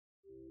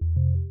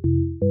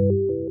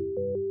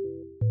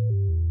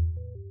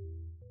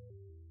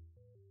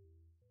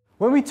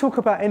when we talk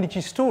about energy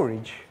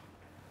storage,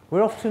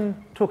 we're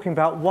often talking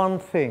about one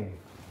thing,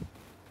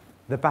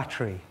 the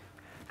battery.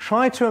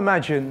 Try to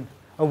imagine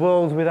a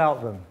world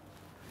without them.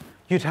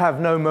 You'd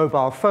have no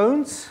mobile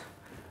phones,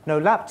 no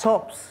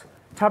laptops,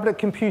 tablet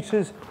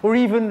computers, or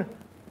even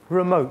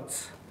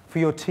remotes for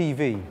your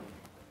TV.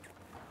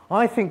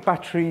 I think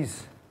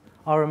batteries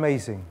are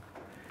amazing,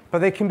 but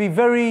they can be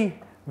very,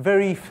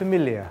 very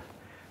familiar.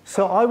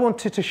 So I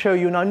wanted to show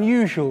you an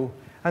unusual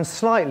and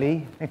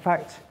slightly, in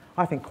fact,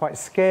 I think quite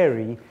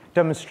scary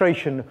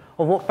demonstration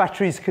of what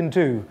batteries can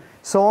do.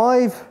 So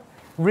I've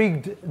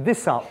rigged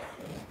this up.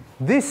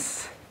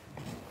 This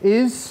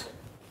is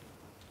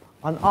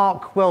an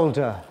arc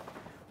welder,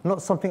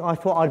 not something I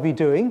thought I'd be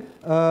doing.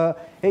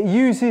 It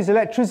uses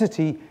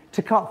electricity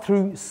to cut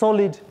through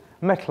solid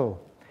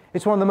metal.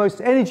 It's one of the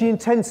most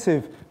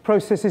energy-intensive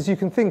processes you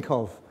can think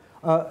of.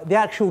 The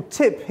actual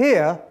tip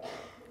here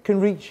can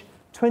reach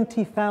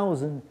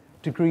 20,000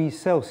 degrees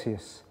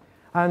Celsius.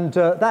 And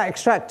that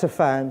extractor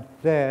fan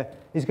there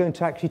is going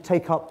to actually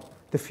take up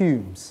the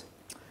fumes.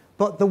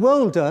 But the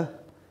welder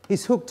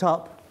is hooked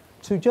up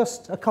to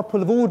just a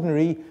couple of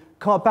ordinary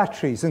car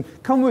batteries. And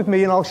come with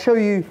me and I'll show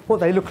you what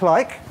they look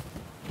like.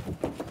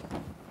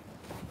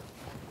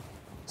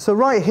 So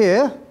right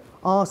here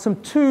are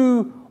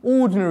two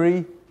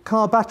ordinary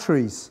car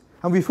batteries.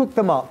 And we've hooked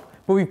them up.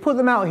 But we've put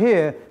them out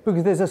here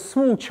because there's a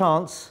small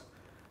chance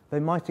they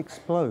might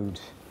explode.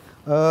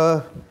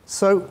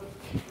 So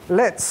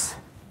let's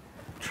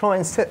try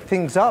and set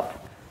things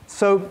up.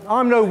 So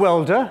I'm no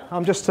welder,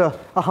 I'm just a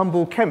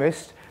humble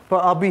chemist, but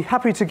I'll be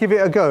happy to give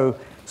it a go.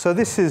 So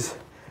this is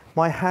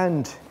my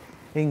hand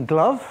in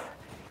glove,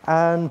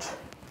 and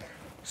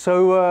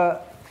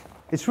so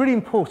it's really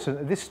important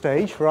at this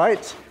stage,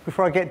 right,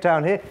 before I get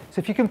down here. So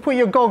if you can put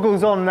your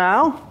goggles on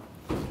now.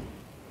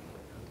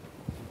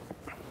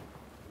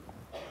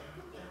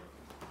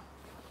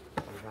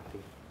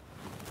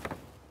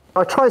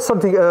 I tried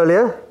something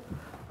earlier.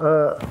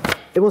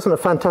 It wasn't a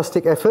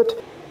fantastic effort.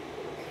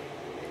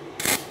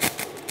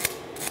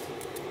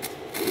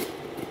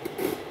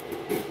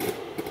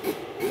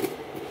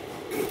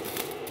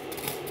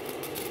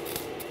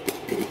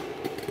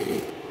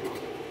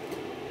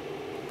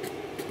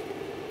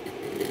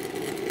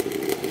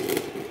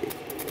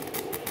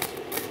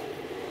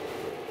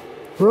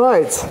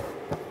 Right.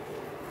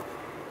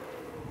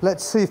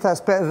 Let's see if that's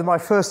better than my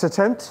first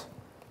attempt.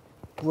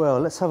 Well,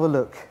 let's have a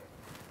look.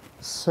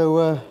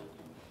 So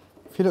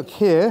if you look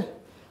here,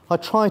 I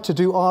tried to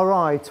do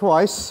RI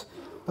twice.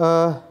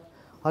 I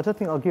don't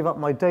think I'll give up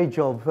my day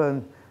job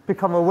and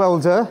become a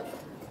welder.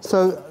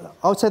 So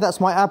I would say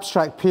that's my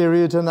abstract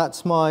period and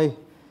that's my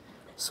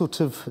sort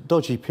of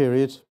dodgy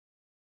period.